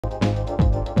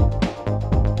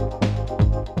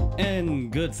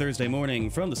And good Thursday morning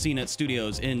from the CNET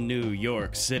Studios in New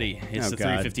York City. It's the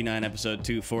 359 episode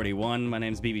 241. My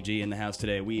name's BBG. In the house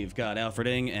today, we've got Alfred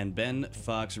and Ben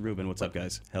Fox Rubin. What's up,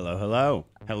 guys? Hello, hello.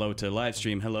 Hello to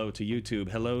Livestream. Hello to YouTube.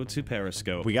 Hello to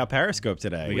Periscope. We got Periscope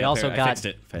today. We also got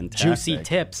Fantastic. juicy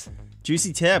tips.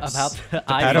 Juicy tips about the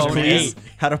iPhone 8.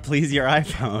 How to please your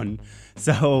iPhone.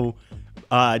 So,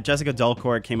 Jessica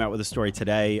Dulcourt came out with a story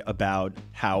today about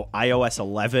how iOS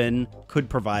 11 could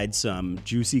provide some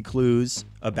juicy clues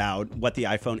about what the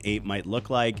iPhone 8 might look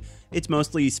like. It's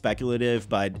mostly speculative,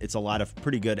 but it's a lot of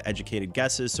pretty good educated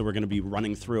guesses, so we're going to be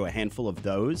running through a handful of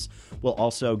those. We'll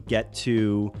also get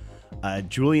to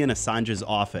Julian Assange's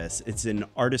office. It's an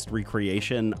artist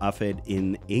recreation of it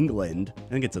in England. I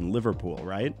think it's in Liverpool,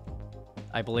 right?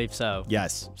 I believe so.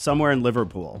 Yes, somewhere in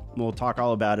Liverpool. We'll talk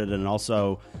all about it, and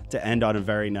also, to end on a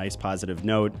very nice positive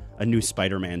note, a new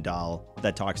Spider-Man doll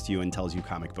that talks to you and tells you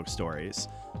comic book stories.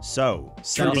 So,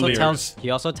 he also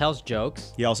tells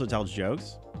jokes. He also tells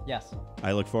jokes? Yes.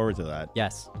 I look forward to that.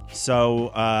 Yes. So,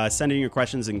 send in your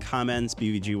questions and comments.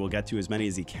 BVG will get to as many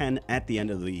as he can at the end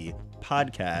of the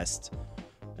podcast.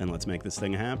 And let's make this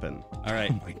thing happen. All right.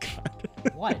 Oh my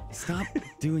God. What? Stop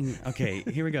doing... Okay,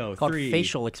 here we go. Called 3,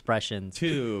 facial expressions.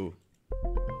 2.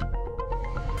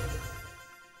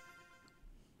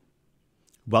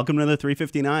 Welcome to the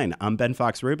 359. I'm Ben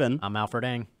Fox Rubin. I'm Alfred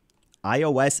Eng.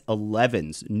 iOS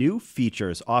 11's new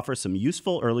features offer some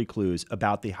useful early clues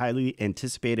about the highly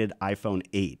anticipated iPhone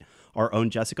 8. Our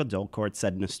own Jessica Dulcourt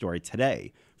said in a story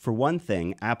today. For one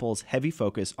thing, Apple's heavy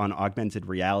focus on augmented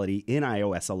reality in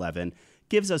iOS 11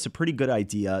 gives us a pretty good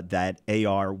idea that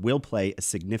AR will play a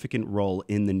significant role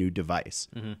in the new device.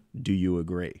 Mm-hmm. Do you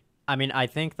agree? I mean, I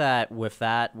think that with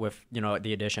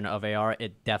the addition of AR,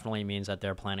 it definitely means that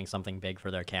they're planning something big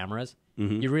for their cameras.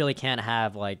 Mm-hmm. You really can't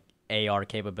have like AR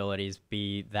capabilities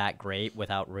be that great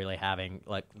without really having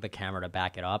like the camera to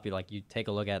back it up. You take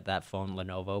a look at that phone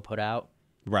Lenovo put out.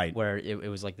 Right. Where it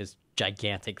was like this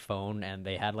gigantic phone, and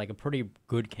they had like a pretty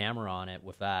good camera on it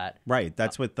with that. Right.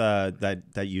 That's with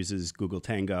that uses Google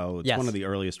Tango. It's one of the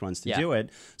earliest ones to do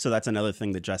it. So that's another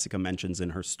thing that Jessica mentions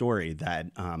in her story, that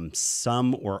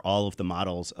some or all of the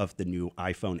models of the new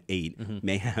iPhone 8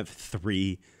 may have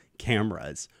 3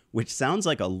 cameras, which sounds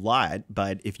like a lot,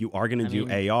 but if you are going to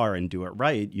do AR and do it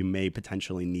right, you may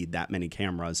potentially need that many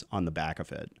cameras on the back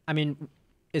of it. I mean,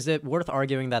 is it worth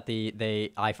arguing that the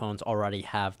iPhones already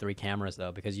have 3 cameras,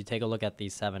 though? Because you take a look at the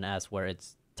 7S, where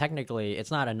it's technically,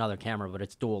 it's not another camera, but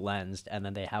it's dual lensed, and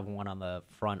then they have one on the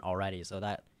front already. So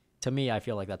that, to me, I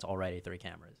feel like that's already 3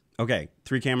 cameras. Okay,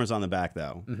 3 cameras on the back,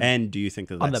 though. Mm-hmm. And do you think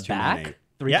that that's too many? On the back?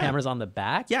 3 cameras on the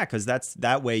back? Yeah, because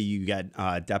that way you get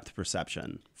depth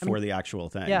perception for the actual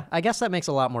thing. Yeah, I guess that makes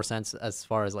a lot more sense as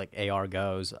far as like AR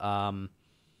goes. I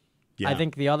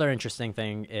think the other interesting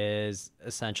thing is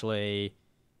essentially,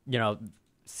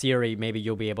 Siri, maybe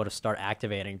you'll be able to start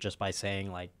activating just by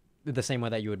saying like the same way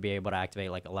that you would be able to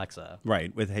activate like Alexa.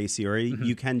 Right. With Hey Siri,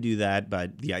 you can do that,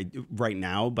 but the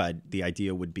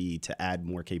idea would be to add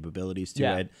more capabilities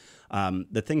to it.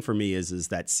 The thing for me is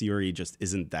that Siri just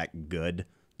isn't that good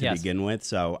to begin with,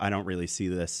 so I don't really see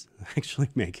this actually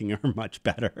making her much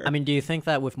better. I mean, do you think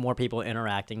that with more people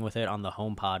interacting with it on the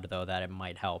HomePod, though, that it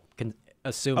might help?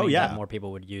 Assuming that more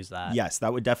people would use that. Yes,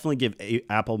 that would definitely give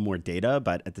Apple more data,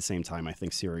 but at the same time, I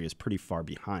think Siri is pretty far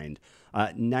behind.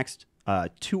 Next,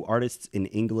 2 artists in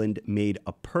England made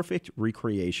a perfect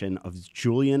recreation of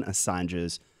Julian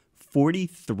Assange's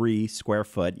 43 square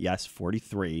foot, yes,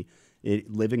 43,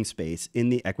 living space in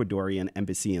the Ecuadorian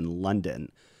embassy in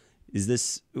London. Is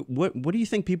this what do you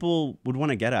think people would want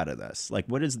to get out of this? Like,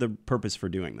 what is the purpose for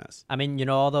doing this? I mean,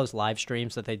 all those live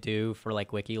streams that they do for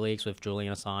like WikiLeaks with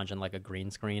Julian Assange and like a green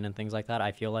screen and things like that.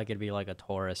 I feel like it'd be like a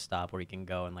tourist stop where you can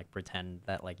go and like pretend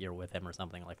that like you're with him or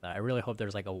something like that. I really hope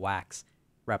there's like a wax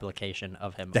replication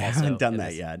of him. They haven't done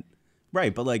that yet.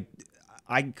 Right, but like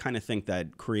I kind of think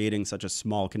that creating such a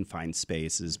small confined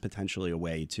space is potentially a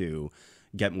way to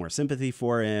get more sympathy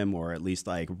for him, or at least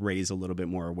like raise a little bit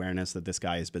more awareness that this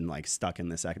guy has been like stuck in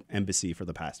this embassy for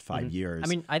the past 5 years. I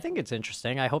mean, I think it's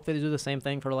interesting. I hope they do the same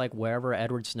thing for like wherever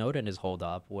Edward Snowden is holed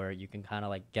up, where you can kind of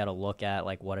like get a look at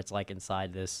like what it's like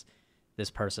inside this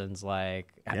person's like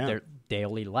their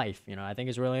daily life. I think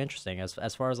it's really interesting.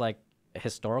 As far as like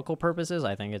historical purposes,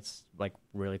 I think it's like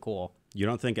really cool. You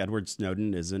don't think Edward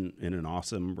Snowden isn't in an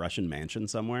awesome Russian mansion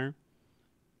somewhere?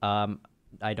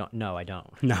 I don't. No, I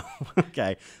don't. No.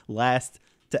 Okay. Last,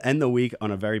 to end the week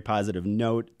on a very positive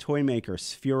note, toy maker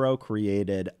Sphero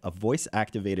created a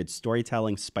voice-activated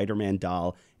storytelling Spider-Man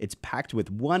doll. It's packed with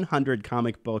 100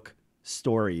 comic book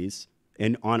stories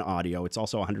on audio. It's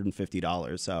also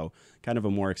 $150, so kind of a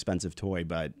more expensive toy,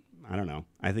 but I don't know.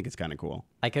 I think it's kind of cool.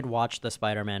 I could watch the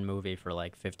Spider-Man movie for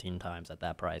like 15 times at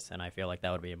that price, and I feel like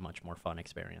that would be a much more fun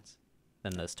experience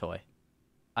than this toy.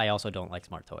 I also don't like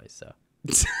smart toys, so.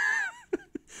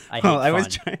 I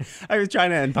was trying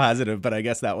to end positive, but I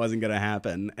guess that wasn't going to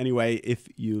happen. Anyway, if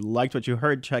you liked what you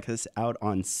heard, check us out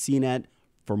on CNET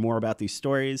for more about these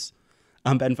stories.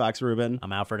 I'm Ben Fox Rubin.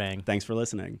 I'm Alfred Eng. Thanks for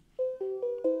listening.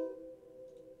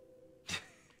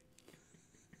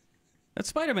 That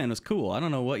Spider-Man was cool. I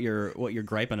don't know what you're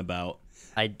griping about.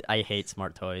 I hate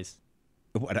smart toys.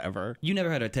 Whatever. You never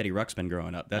had a Teddy Ruxpin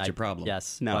growing up. That's your problem.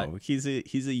 Yes. No, he's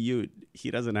a Ute. He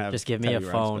doesn't have. Just give me Teddy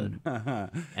a phone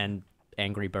Ruxpin. and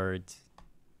Angry Birds,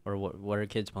 or what are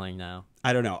kids playing now?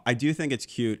 I don't know. I do think it's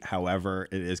cute. However,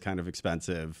 it is kind of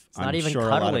expensive. It's not even sure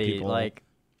cuddly. A lot of people... Like,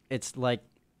 it's like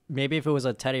maybe if it was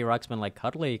a Teddy Ruxpin like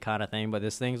cuddly kind of thing, but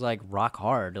this thing's like rock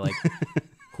hard. Like,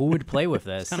 who would play with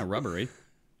this? It's kind of rubbery.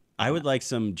 I would like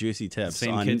some juicy tips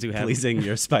Same on kids who have... pleasing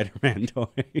your Spider-Man toy.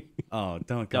 Oh,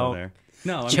 don't go there.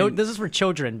 No, this is for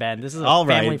children, Ben. This is a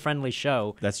family-friendly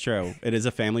show. That's true. It is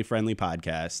a family-friendly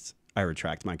podcast. I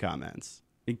retract my comments.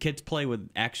 Kids play with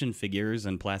action figures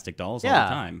and plastic dolls all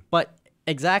the time. But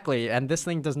exactly, and this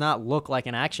thing does not look like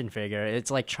an action figure.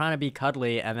 It's like trying to be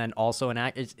cuddly and then also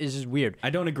it's just weird. I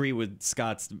don't agree with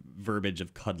Scott's verbiage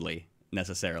of cuddly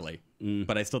necessarily,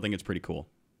 but I still think it's pretty cool.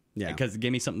 Yeah, because it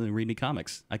gave me something to read me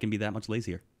comics. I can be that much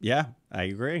lazier. Yeah, I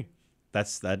agree.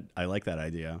 I like that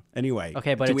idea. Anyway,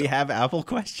 okay, but do we have Apple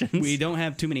questions? We don't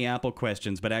have too many Apple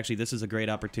questions, but actually this is a great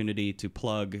opportunity to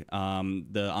plug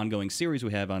the ongoing series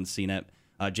we have on CNET.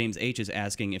 James H. is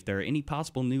asking if there are any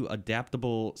possible new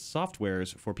adaptable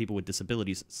softwares for people with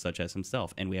disabilities such as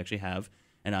himself. And we actually have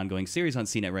an ongoing series on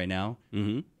CNET right now.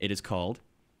 Mm-hmm. It is called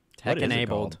Tech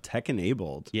Enabled. Tech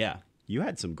Enabled. Yeah. You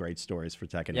had some great stories for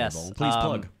Tech Yes. Enabled. Please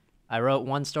plug. I wrote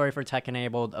one story for Tech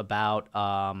Enabled about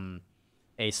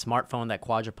a smartphone that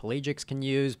quadriplegics can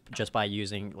use just by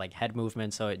using like head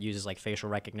movement. So it uses like facial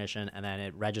recognition, and then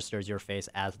it registers your face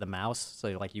as the mouse.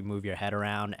 So like you move your head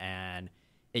around, and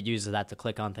it uses that to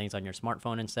click on things on your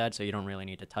smartphone instead. So you don't really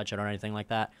need to touch it or anything like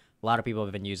that. A lot of people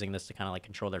have been using this to kind of like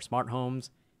control their smart homes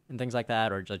and things like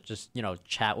that, or just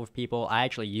chat with people. I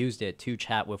actually used it to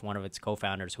chat with one of its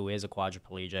co-founders who is a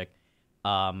quadriplegic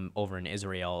over in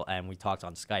Israel, and we talked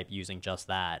on Skype using just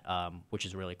that, which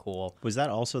is really cool. Was that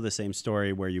also the same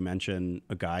story where you mentioned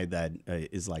a guy that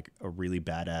is like a really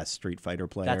badass Street Fighter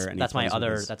player? That's my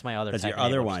other. That's your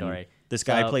other one. Story. This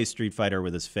guy plays Street Fighter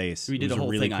with his face. We did a whole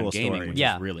really thing cool on gaming, story. which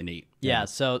is really neat. Yeah.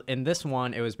 So in this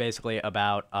one, it was basically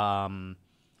about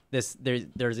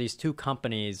there's these two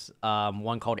companies,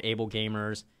 one called Able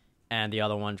Gamers and the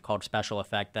other one called Special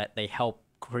Effect, that they help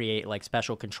create like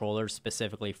special controllers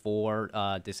specifically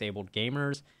for disabled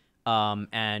gamers,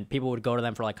 and people would go to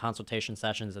them for like consultation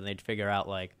sessions, and they'd figure out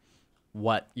like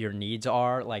what your needs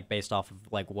are, like based off of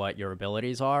like what your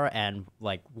abilities are and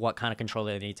like what kind of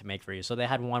controller they need to make for you. So they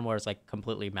had one where it's like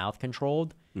completely mouth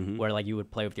controlled, where like you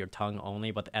would play with your tongue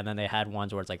only, and then they had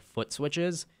ones where it's like foot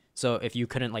switches. So if you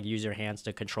couldn't like use your hands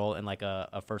to control in like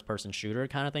a first person shooter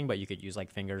kind of thing, but you could use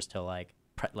like fingers to like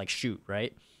shoot,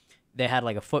 right? They had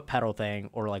like a foot pedal thing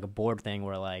or like a board thing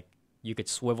where like you could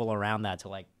swivel around that to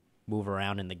like move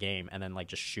around in the game and then like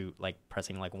just shoot, like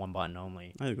pressing like one button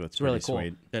only. I think that's really cool.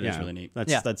 Sweet. That is really neat.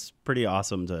 That's pretty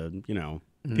awesome to,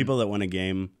 people that want to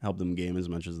game, help them game as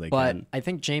much as they can. But I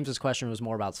think James's question was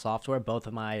more about software. Both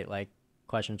of my like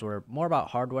questions were more about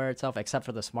hardware itself, except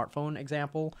for the smartphone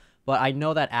example. But I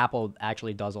know that Apple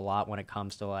actually does a lot when it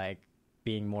comes to like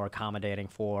being more accommodating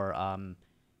for,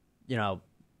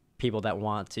 people that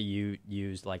want to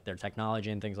use like their technology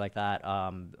and things like that.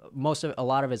 A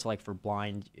lot of it's like for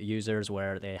blind users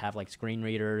where they have like screen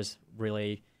readers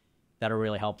that are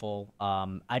really helpful.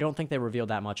 I don't think they revealed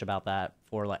that much about that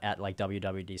at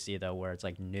WWDC though, where it's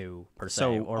like new per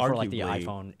se, or for like the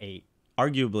iPhone 8.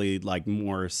 Arguably, like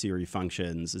more Siri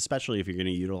functions, especially if you're going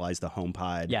to utilize the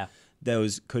HomePod. Yeah.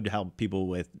 Those could help people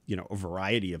with, a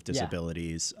variety of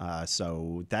disabilities.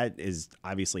 So that is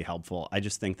obviously helpful. I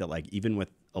just think that like even with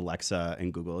Alexa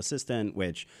and Google Assistant,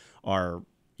 which are,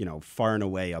 far and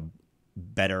away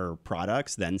better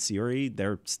products than Siri,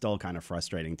 they're still kind of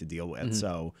frustrating to deal with.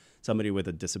 So somebody with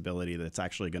a disability that's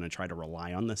actually going to try to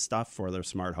rely on this stuff for their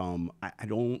smart home, I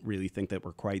don't really think that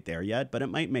we're quite there yet, but it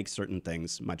might make certain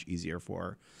things much easier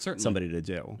for somebody to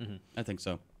do. I think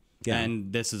so. Yeah.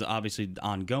 And this is obviously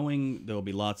ongoing. There will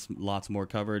be lots more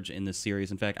coverage in this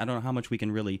series. In fact, I don't know how much we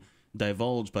can really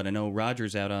divulge, but I know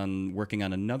Roger's out on working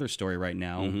on another story right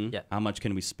now. Yeah. How much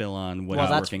can we spill on what Well,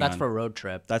 he's working that's on? for road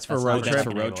trip. That's for not road for trip? That's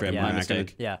for road trip. Yeah. My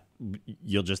mistake. Yeah.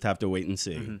 You'll just have to wait and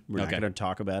see. We're not Okay. going to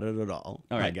talk about it at all,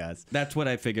 All right. I guess. That's what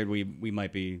I figured. We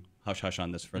might be hush-hush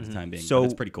on this for the time being. So but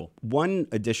it's pretty cool. One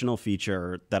additional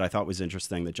feature that I thought was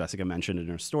interesting that Jessica mentioned in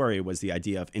her story was the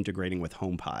idea of integrating with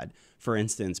HomePod. For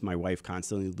instance, my wife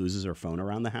constantly loses her phone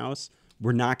around the house.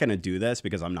 We're not going to do this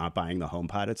because I'm not buying the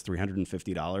HomePod. It's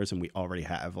 $350, and we already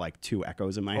have like 2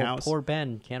 Echoes in my house. Poor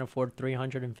Ben can't afford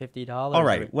 $350. All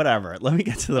right, whatever. Let me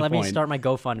get to the point. Let me start my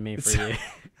GoFundMe for you.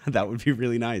 That would be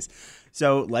really nice.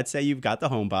 So let's say you've got the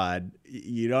HomePod.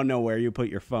 You don't know where you put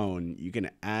your phone. You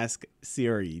can ask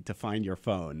Siri to find your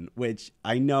phone, which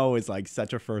I know is like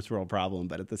such a first world problem.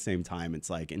 But at the same time, it's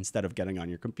like instead of getting on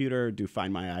your computer, do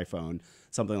Find My iPhone,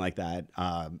 something like that.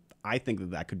 I think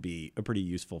that could be a pretty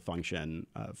useful function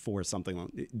for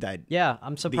something that Yeah,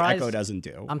 I'm surprised. the Echo doesn't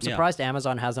do. I'm surprised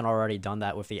Amazon hasn't already done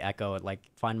that with the Echo. Like,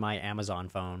 Find My Amazon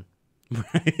phone.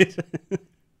 Right?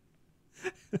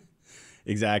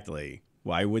 Exactly.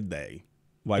 Why would they?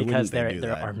 Why Because wouldn't they do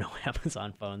there that? are no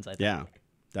Amazon phones, I think. Yeah,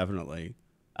 definitely.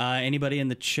 Anybody in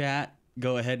the chat,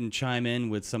 go ahead and chime in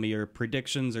with some of your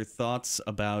predictions or thoughts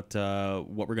about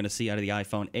what we're going to see out of the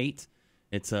iPhone 8.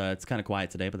 It's kind of quiet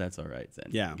today, but that's all right. Then.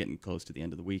 Yeah. Getting close to the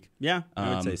end of the week. Yeah,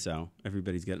 I would say so.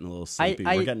 Everybody's getting a little sleepy.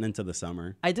 We're getting into the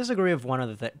summer. I disagree with one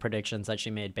of the predictions that she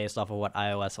made based off of what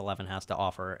iOS 11 has to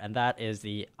offer, and that is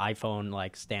the iPhone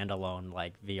like standalone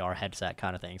like VR headset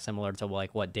kind of thing, similar to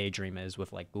like what Daydream is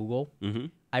with like Google. Mm-hmm.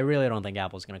 I really don't think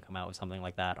Apple's going to come out with something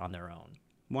like that on their own.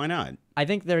 Why not? I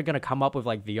think they're going to come up with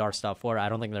like VR stuff for it. I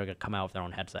don't think they're going to come out with their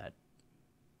own headset.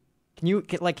 Can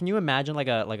you imagine like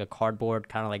a cardboard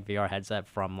kind of like VR headset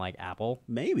from like Apple?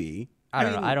 Maybe. I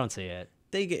don't know. I don't see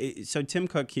it. So Tim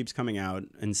Cook keeps coming out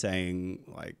and saying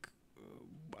like,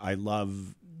 I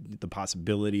love the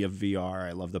possibility of VR.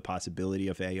 I love the possibility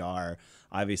of AR.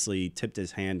 Obviously tipped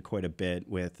his hand quite a bit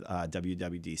with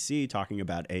WWDC talking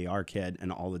about AR Kit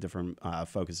and all the different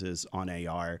focuses on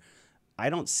AR. I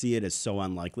don't see it as so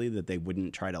unlikely that they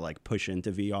wouldn't try to like push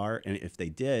into VR. And if they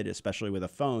did, especially with a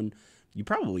phone, you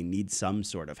probably need some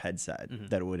sort of headset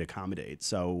that would accommodate.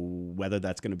 So whether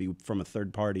that's going to be from a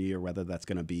third party or whether that's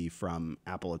going to be from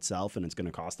Apple itself and it's going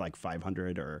to cost like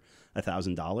 $500 or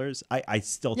 $1,000, I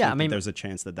still think that there's a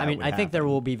chance that would I think there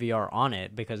happen. will be VR on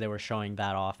it because they were showing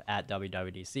that off at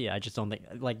WWDC. I just don't think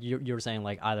like you were saying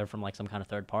like either from like some kind of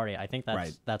third party. I think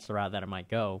that's the route that it might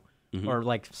go, or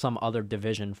like some other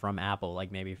division from Apple, like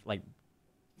maybe like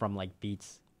from like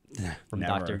Beats. From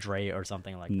Never. Dr. Dre or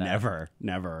something like that.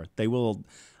 Never. They will.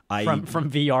 From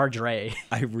VR Dre.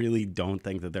 I really don't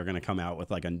think that they're going to come out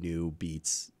with like a new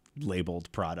Beats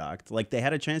labeled product. Like they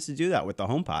had a chance to do that with the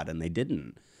HomePod and they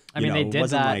didn't. I mean, they did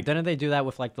that. Didn't they do that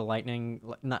with like the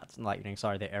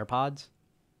the AirPods?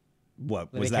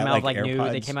 What They was came that out like with,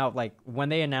 AirPods? They came out like when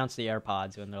they announced the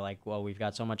AirPods and they're like, well, we've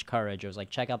got so much courage. It was like,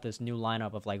 check out this new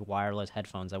lineup of like wireless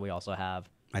headphones that we also have.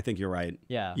 I think you're right.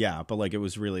 Yeah, but like it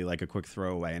was really like a quick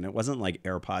throwaway, and it wasn't like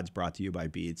AirPods brought to you by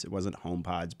Beats. It wasn't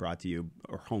HomePod brought to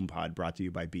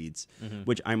you by Beats,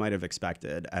 which I might have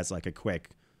expected as like a quick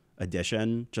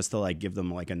addition, just to like give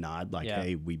them like a nod, like,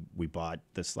 hey, we bought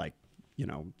this like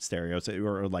stereo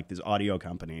or like this audio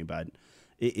company, but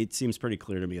it seems pretty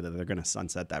clear to me that they're going to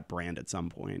sunset that brand at some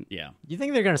point. Yeah, you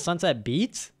think they're going to sunset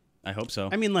Beats? I hope so.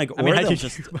 I mean, like,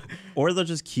 or they'll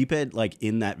just keep it like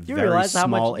in that very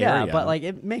small area. Yeah, but like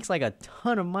it makes like a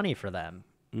ton of money for them.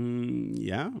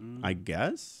 Yeah, I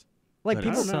guess. Like but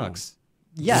people sucks.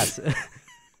 Yes,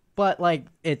 but like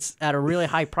it's at a really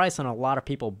high price and a lot of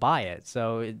people buy it.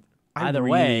 So either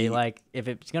way, like if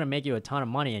it's gonna make you a ton of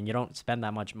money and you don't spend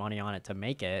that much money on it to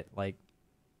make it, like.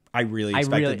 I really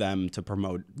expected them to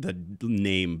promote the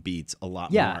name Beats a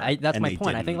lot more. Yeah, that's my point.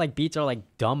 Didn't. I think like Beats are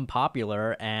like dumb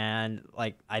popular, and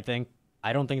like I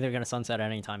don't think they're gonna sunset it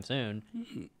anytime soon.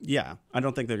 Yeah, I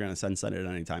don't think they're gonna sunset it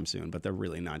anytime soon, but they're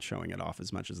really not showing it off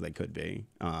as much as they could be,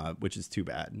 which is too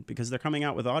bad because they're coming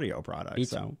out with audio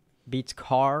products. Beats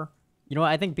Car. You know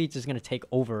what? I think Beats is going to take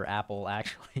over Apple,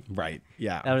 actually. Right,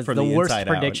 yeah. That was the worst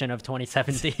prediction of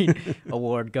 2017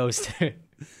 award goes to.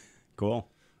 Cool.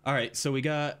 All right, so we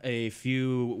got a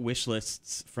few wish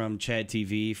lists from Chad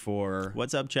TV for...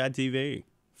 What's up, Chad TV?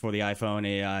 For the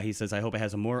iPhone. He says, I hope it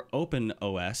has a more open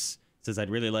OS. Says, I'd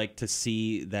really like to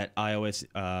see that iOS...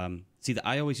 see the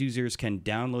iOS users can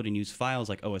download and use files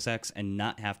like OS X and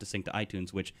not have to sync to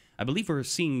iTunes, which I believe we're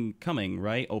seeing coming,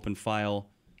 right? Open file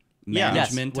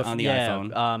management with, on the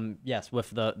iPhone. Yes, with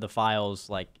the files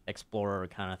like Explorer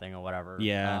kind of thing or whatever.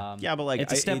 Yeah. Yeah, but like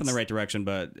it's a step in the right direction,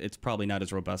 but it's probably not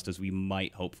as robust as we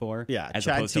might hope for. Yeah, as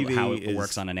Chat opposed to TV how it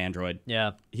works on an Android.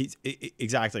 Yeah, he's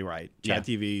exactly right. Chat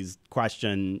Yeah. TV's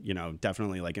question,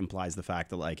 definitely like implies the fact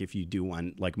that like if you do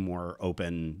want like more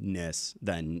openness,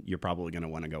 then you're probably going to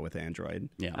want to go with Android.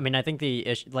 Yeah. I mean, I think the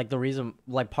issue, like the reason,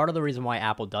 like part of the reason why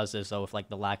Apple does this, though, with like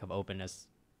the lack of openness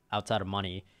outside of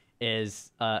money,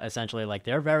 is essentially like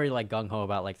they're very like gung ho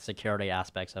about like security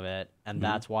aspects of it, and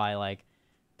that's why like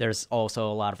there's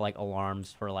also a lot of like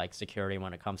alarms for like security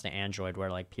when it comes to Android,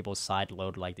 where like people side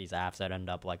load like these apps that end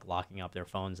up like locking up their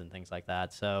phones and things like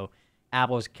that. So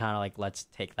Apple's kind of like, let's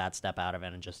take that step out of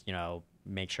it and just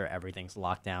make sure everything's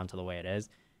locked down to the way it is.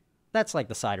 That's like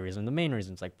the side reason. The main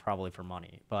reason is like probably for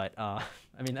money, but I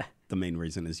mean the main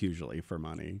reason is usually for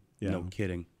money. Yeah. No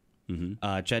kidding.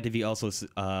 Chat TV also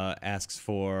asks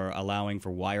for allowing for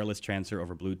wireless transfer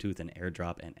over Bluetooth and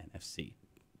AirDrop and NFC.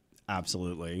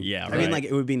 Absolutely. Yeah, I mean, right. like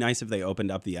it would be nice if they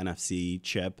opened up the NFC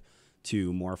chip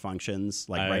to more functions.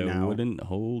 Like right now, I wouldn't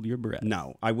hold your breath.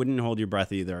 No, I wouldn't hold your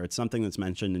breath either. It's something that's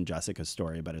mentioned in Jessica's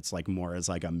story, but it's like more as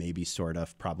like a maybe sort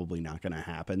of probably not going to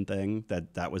happen thing.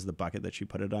 That was the bucket that she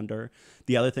put it under.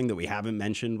 The other thing that we haven't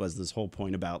mentioned was this whole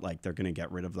point about like they're going to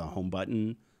get rid of the home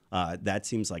button. That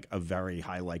seems like a very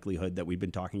high likelihood that we've been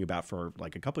talking about for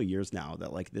like a couple of years now,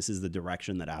 that like this is the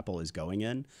direction that Apple is going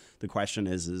in. The question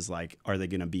is like, are they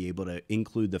going to be able to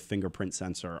include the fingerprint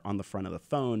sensor on the front of the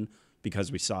phone?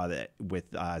 Because we saw that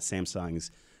with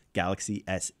Samsung's Galaxy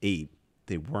S8,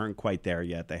 they weren't quite there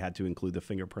yet. They had to include the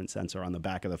fingerprint sensor on the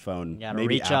back of the phone. you gotta Maybe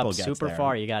reach Apple up gets super there.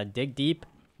 far. You gotta dig deep,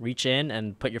 reach in,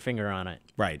 and put your finger on it.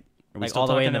 Right. Are we Like still all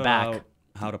the way in talking the back. about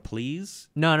how to please?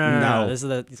 No. No. This is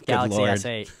the Galaxy Lord.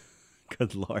 S8.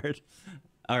 Good Lord.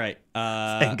 All right.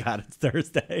 Thank God it's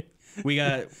Thursday. we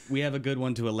have a good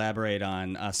one to elaborate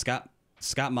on.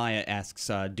 Scott Maya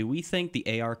asks, do we think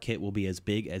the AR kit will be as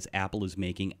big as Apple is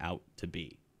making out to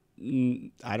be?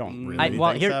 I don't really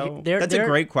think so. That's a they're-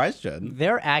 great question.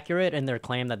 They're accurate in their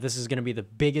claim that this is going to be the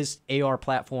biggest AR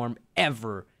platform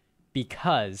ever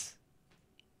because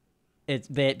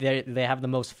they have the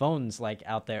most phones like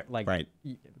out there, like Right.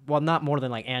 well, not more than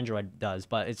like Android does,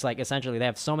 but it's like essentially they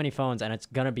have so many phones and it's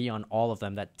going to be on all of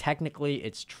them that technically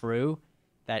it's true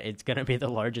that it's going to be the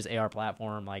largest AR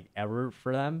platform like ever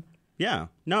for them. Yeah.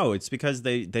 No, it's because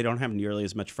they don't have nearly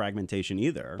as much fragmentation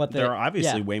either. But there are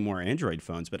obviously yeah. way more Android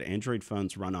phones, but Android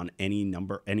phones run on any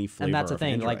flavor And that's the of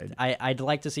thing. Android. Like I'd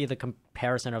like to see the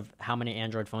comparison of how many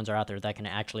Android phones are out there that can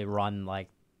actually run like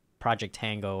Project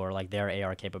Tango or like their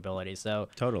AR capabilities. So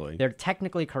Totally. they're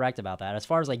technically correct about that. As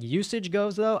far as like usage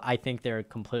goes, though, I think they're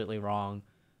completely wrong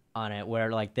on it.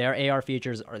 Where like their AR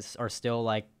features are still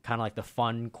like kind of like the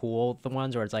fun, cool the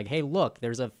ones where it's like, hey, look,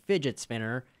 there's a fidget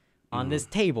spinner on this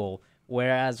table.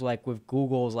 Whereas like with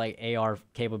Google's like AR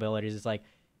capabilities, it's like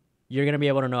you're gonna be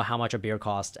able to know how much a beer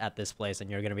costs at this place, and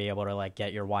you're gonna be able to like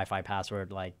get your Wi-Fi password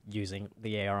like using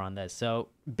the AR on this. So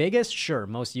biggest, sure.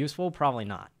 Most useful, probably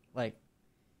not. Like,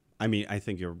 I mean, I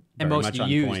think you're and very most much on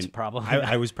used, point. probably.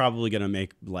 I was probably going to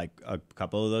make like a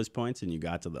couple of those points, and you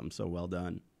got to them. So well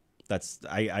done.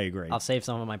 I agree. I'll save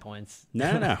some of my points.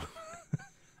 No.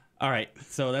 All right.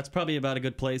 So that's probably about a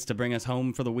good place to bring us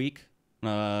home for the week.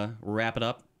 Wrap it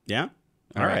up. Yeah.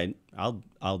 All right.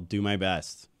 I'll do my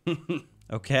best.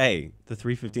 Okay. The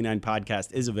 359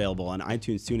 podcast is available on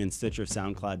iTunes, TuneIn, Stitcher,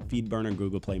 SoundCloud, FeedBurner,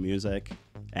 Google Play Music,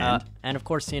 and of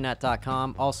course,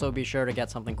 CNET.com. Also, be sure to get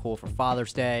something cool for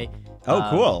Father's Day. oh,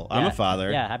 cool. I'm yeah, a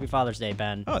father. Yeah, happy Father's Day,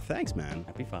 Ben. Oh, thanks, man.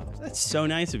 Happy Father's Day. That's so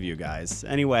nice of you guys.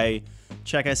 Anyway,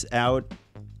 check us out,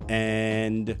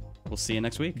 and We'll see you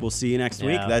next week. we'll see you next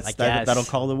week. Yeah, I guess. That'll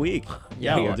call the week.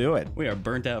 Yeah, Yeah. we'll do it. We are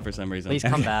burnt out for some reason. Please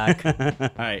come back. All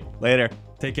right. Later.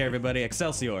 Take care, everybody.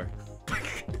 Excelsior.